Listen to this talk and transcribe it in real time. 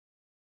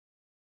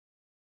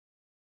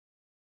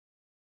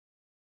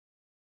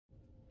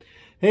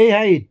Hey,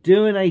 how you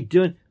doing? How you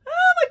doing?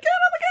 Oh my god,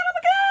 oh my god, oh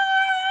my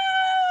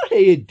god! How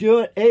you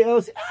doing?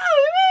 AOC. Oh,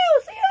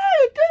 AOC, how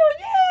you doing?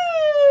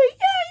 Yay!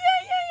 Yay,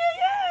 yay, yay,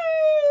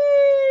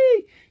 yay,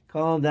 yay!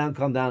 Calm down,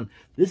 calm down.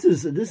 This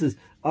is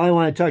I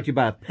want to talk to you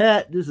about a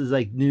pet. This is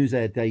like news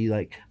that you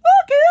like.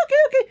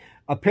 Okay.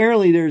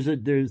 Apparently there's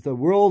the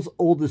world's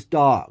oldest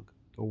dog.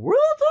 The world's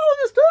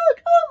oldest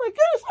dog? Oh my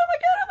goodness, oh my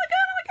god, oh my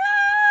god,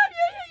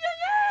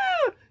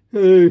 oh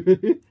my god!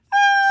 Yeah.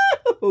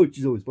 Oh,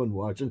 she's always fun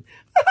watching.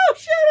 Oh,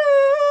 shut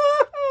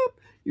up!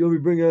 You want me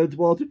to bring her to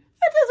Walter?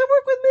 That doesn't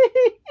work with me.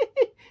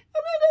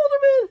 I'm not an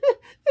older man,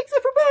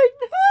 except for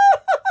Biden.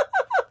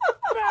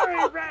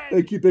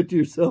 Sorry, keep that to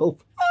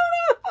yourself.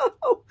 Oh,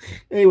 no.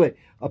 Anyway,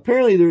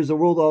 apparently there's a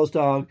world oldest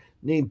dog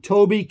named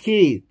Toby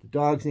Keith. The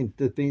dog's named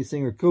the famous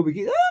singer Toby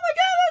Keith. Oh my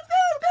God, that's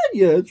good.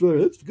 Yeah, that's right.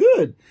 That's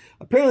good.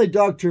 Apparently, the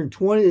dog turned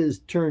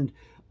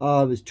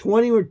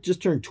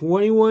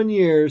 21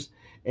 years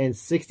and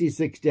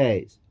 66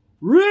 days.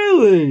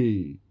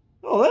 Really?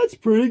 Oh, that's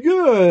pretty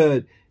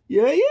good.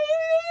 Yeah.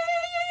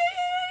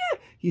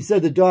 He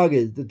said he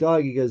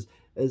goes,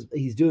 as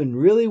he's doing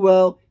really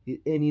well,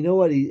 and you know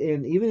what?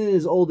 And even in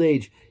his old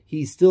age,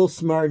 he's still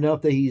smart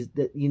enough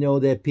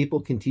that people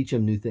can teach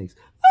him new things.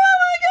 Oh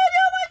my God,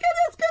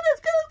 that's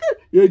good.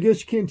 Yeah, I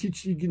guess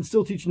you can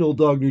still teach an old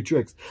dog new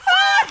tricks.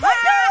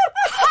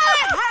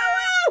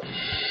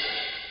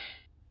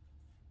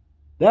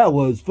 That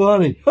was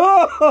funny.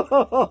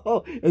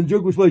 And the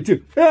joke was funny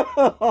too.